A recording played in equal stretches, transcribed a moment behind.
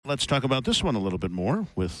let's talk about this one a little bit more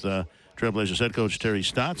with Trailblazers head coach Terry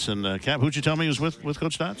Stotts. And Cap, who'd you tell me was with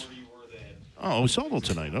Coach Stotts? Oh, solo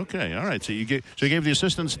tonight. Okay, all right. So you gave the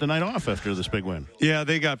assistants the night off after this big win. Yeah,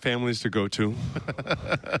 they got families to go to.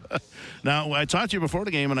 Now, I talked to you before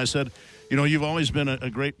the game, and I said, you've always been a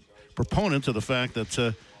great proponent of the fact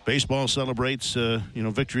that baseball celebrates,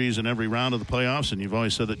 victories in every round of the playoffs, and you've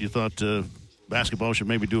always said that you thought basketball should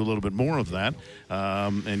maybe do a little bit more of that.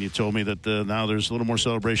 And you told me that now there's a little more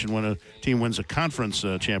celebration when a team wins a conference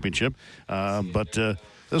championship. But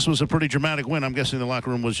this was a pretty dramatic win. I'm guessing the locker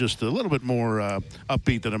room was just a little bit more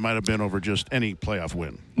upbeat than it might have been over just any playoff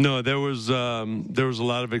win. No, there was a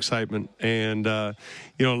lot of excitement, and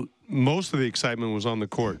most of the excitement was on the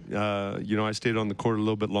court. I stayed on the court a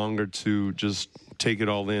little bit longer to just take it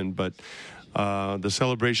all in, but the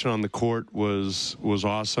celebration on the court was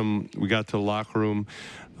awesome. We got to the locker room.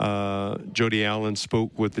 Jody Allen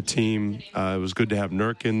spoke with the team. It was good to have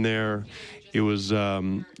Nurk in there. It was,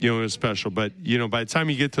 it was special. But, by the time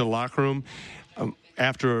you get to the locker room,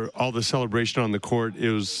 after all the celebration on the court,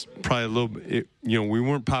 it was probably a little bit, we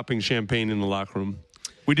weren't popping champagne in the locker room.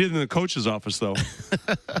 We did in the coach's office, though.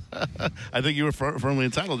 I think you were firmly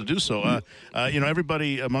entitled to do so.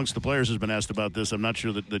 Everybody amongst the players has been asked about this. I'm not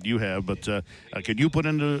sure that you have, but could you put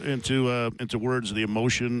into words the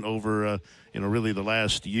emotion over really the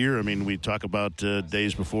last year? I mean, we talk about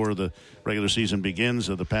days before the regular season begins,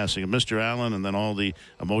 the passing of Mr. Allen, and then all the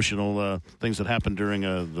emotional things that happened during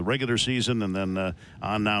the regular season, and then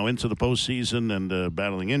on now into the postseason, and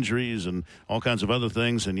battling injuries and all kinds of other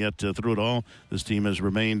things. And yet, through it all, this team has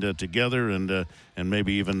remained together and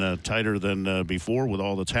maybe even tighter than before with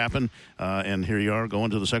all that's happened. And here you are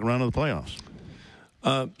going to the second round of the playoffs.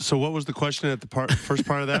 So what was the question at the first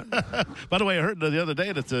part of that? By the way, I heard the other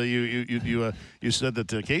day that you said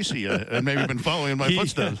that Casey had maybe been following in my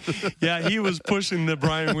footsteps. Yeah, he was pushing the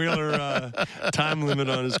Brian Wheeler time limit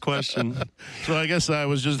on his question. So I guess I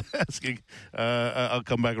was just asking. I'll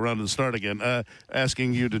come back around to the start again.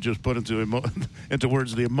 Asking you to just put into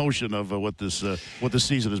words the emotion of what this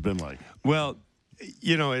season has been like. Well,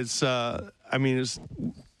 it's.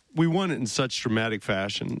 We won it in such dramatic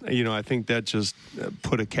fashion. I think that just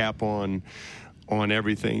put a cap on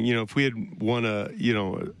everything. If we had won a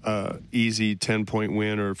easy 10-point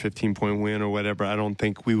win or 15-point win or whatever, I don't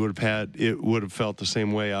think we would have felt the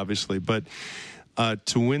same way, obviously. But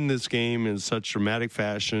to win this game in such dramatic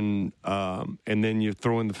fashion, and then you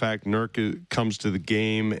throw in the fact Nurk comes to the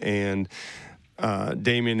game and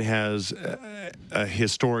Damian has a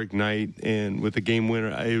historic night, and with a game winner,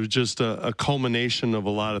 it was just a culmination of a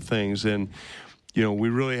lot of things. And we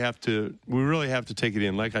really have to take it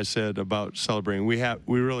in. Like I said about celebrating, we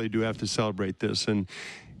really do have to celebrate this. And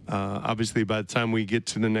obviously, by the time we get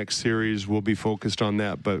to the next series, we'll be focused on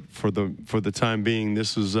that. But for the time being,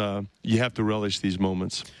 this is you have to relish these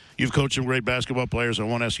moments. You've coached some great basketball players. I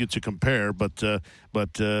won't ask you to compare, but the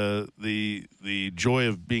joy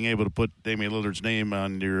of being able to put Damian Lillard's name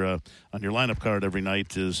on your lineup card every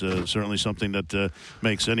night is certainly something that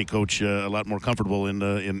makes any coach a lot more comfortable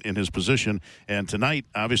in his position. And tonight,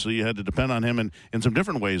 obviously, you had to depend on him in some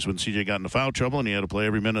different ways when CJ got into foul trouble, and he had to play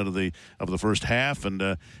every minute of the first half.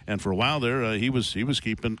 And for a while there, he was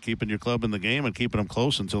keeping your club in the game and keeping them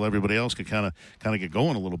close until everybody else could kind of get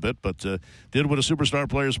going a little bit. But did what a superstar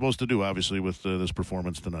player is supposed to do, obviously, with this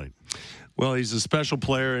performance tonight. Well, he's a special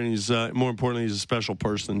player, and he's more importantly, he's a special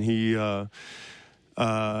person. He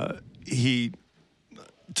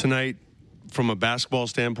tonight, from a basketball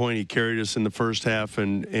standpoint, he carried us in the first half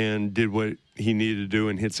and did what he needed to do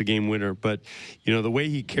and hits a game winner. But the way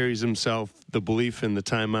he carries himself, the belief in the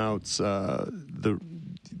timeouts, the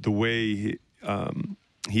way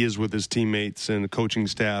he is with his teammates and the coaching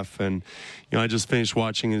staff, and I just finished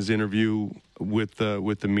watching his interview with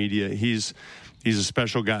the media. He's a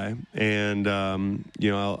special guy, and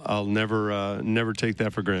I'll never take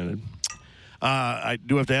that for granted. I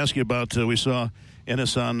do have to ask you about we saw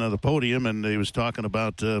Ennis on the podium, and he was talking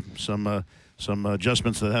about some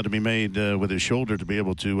adjustments that had to be made with his shoulder to be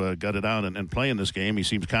able to gut it out and play in this game. He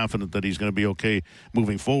seems confident that he's going to be okay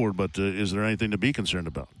moving forward, but is there anything to be concerned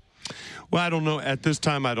about? Well, I don't know. At this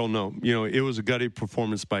time, I don't know. It was a gutty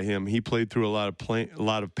performance by him. He played through a lot of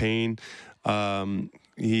pain.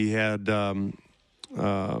 He had,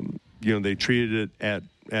 they treated it at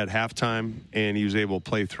halftime, and he was able to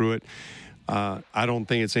play through it. I don't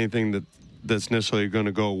think it's anything that's necessarily going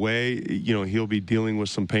to go away. He'll be dealing with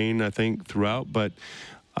some pain, I think, throughout. But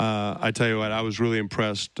I tell you what, I was really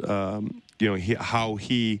impressed.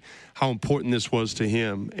 How important this was to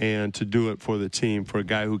him, and to do it for the team, for a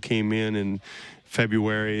guy who came in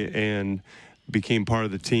February and became part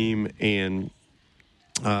of the team, and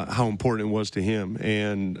how important it was to him,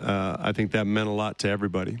 and I think that meant a lot to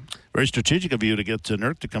everybody. Very strategic of you to get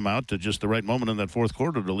Nurk to come out to just the right moment in that fourth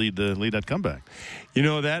quarter to lead that comeback. You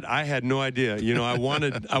know that I had no idea. You know, I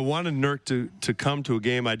wanted Nurk to come to a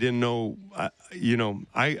game. I didn't know.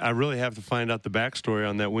 I really have to find out the backstory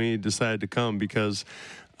on that when he decided to come, because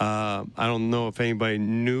I don't know if anybody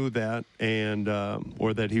knew that, and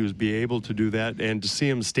or that he was be able to do that, and to see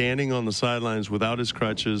him standing on the sidelines without his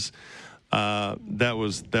crutches. That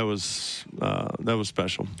was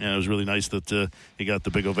special. Yeah, it was really nice that he got the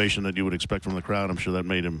big ovation that you would expect from the crowd. I'm sure that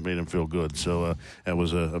made him feel good. So that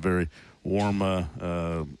was a very warm,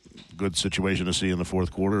 good situation to see in the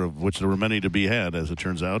fourth quarter, of which there were many to be had, as it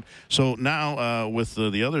turns out. So now with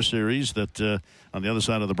the other series that on the other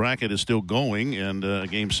side of the bracket is still going, and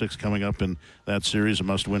Game 6 coming up in that series, a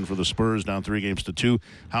must-win for the Spurs, down 3-2.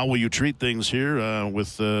 How will you treat things here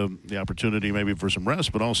with the opportunity maybe for some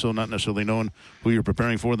rest, but also not necessarily knowing who you're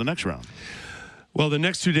preparing for the next round? Well, the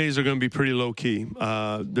next 2 days are going to be pretty low-key.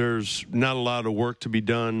 There's not a lot of work to be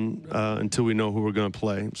done until we know who we're going to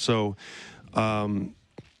play. So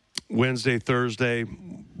Wednesday, Thursday,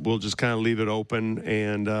 we'll just kind of leave it open.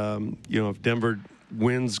 And, if Denver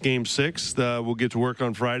wins Game 6, we'll get to work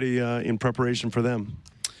on Friday in preparation for them.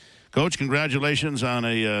 Coach, congratulations on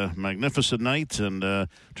a magnificent night and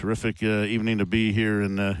terrific evening to be here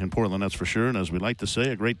in Portland, that's for sure. And as we like to say,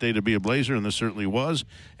 a great day to be a Blazer, and this certainly was.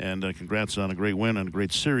 And congrats on a great win and a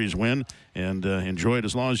great series win. And enjoy it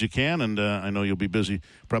as long as you can. And I know you'll be busy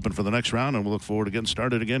prepping for the next round, and we'll look forward to getting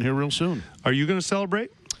started again here real soon. Are you going to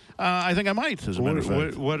celebrate? I think I might, as a matter of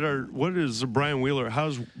fact. What is Brian Wheeler?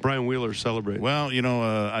 How's Brian Wheeler celebrate? Well,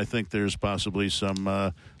 I think there's possibly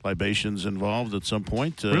some libations involved at some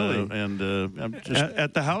point. Really? And I'm just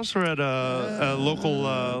at the house or at a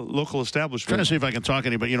local establishment? Trying to see if I can talk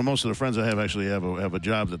anybody. Most of the friends I have actually have a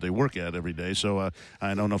job that they work at every day. So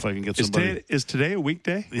I don't know if I can get somebody. Is today a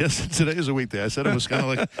weekday? Yes, today is a weekday. I said it was kind of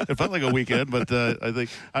like it felt like a weekend, but I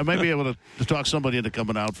think I might be able to talk somebody into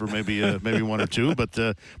coming out for maybe one or two. But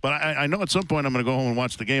I know at some point I'm going to go home and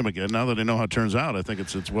watch the game again. Now that I know how it turns out, I think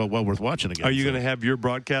it's well worth watching again. Are you going to have your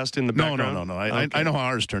broadcast in the background? No. Okay. I know how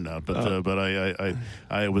ours turned out, but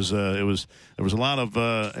it was there was a lot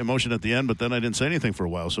of emotion at the end, but then I didn't say anything for a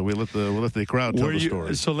while, so we let the crowd tell the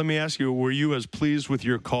story. So let me ask you: were you as pleased with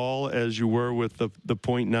your call as you were with the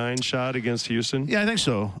 .9 shot against Houston? Yeah, I think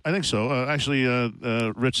so. Actually,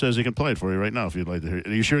 Rich says he can play it for you right now if you'd like to hear it.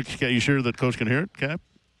 Are you sure that Coach can hear it, Cap?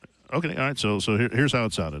 Okay, all right. So here's how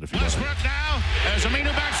it sounded. If you Westbrook now, as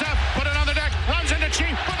Aminu backs up, put it on the deck, runs into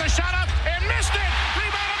Chief, put the shot up, and missed it.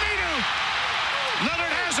 Rebound Aminu.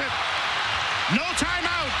 Lillard has it. No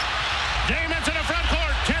timeout. Dame into the front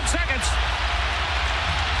court. 10 seconds.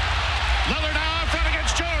 Lillard now out front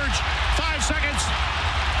against George. 5 seconds.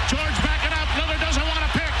 George backing up. Lillard doesn't want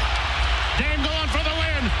to pick. Dame going for the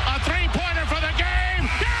win. A three-pointer for the game.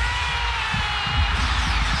 Yeah!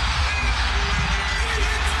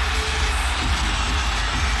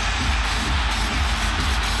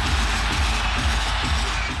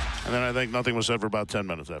 And then I think nothing was said for about 10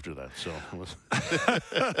 minutes after that. So it was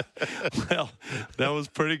Well, that was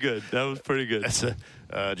pretty good.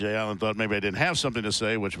 Jay Allen thought maybe I didn't have something to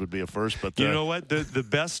say, which would be a first. But you know what? The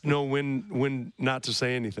best know when not to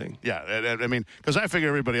say anything. Yeah, I mean, because I figure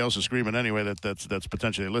everybody else is screaming anyway that's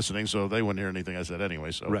potentially listening, so they wouldn't hear anything I said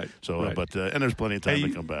anyway. So right. But and there's plenty of time to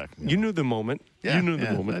come back. You knew the moment. Yeah, you knew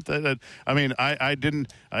the moment. I mean, I didn't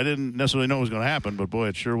necessarily know it was going to happen, but boy,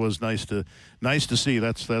 it sure was nice to see.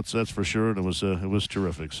 That's for sure. And it was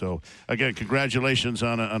terrific. So again, congratulations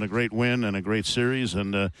on a great win and a great series,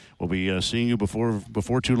 and we'll be seeing you before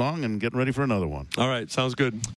too long and getting ready for another one. All right, sounds good.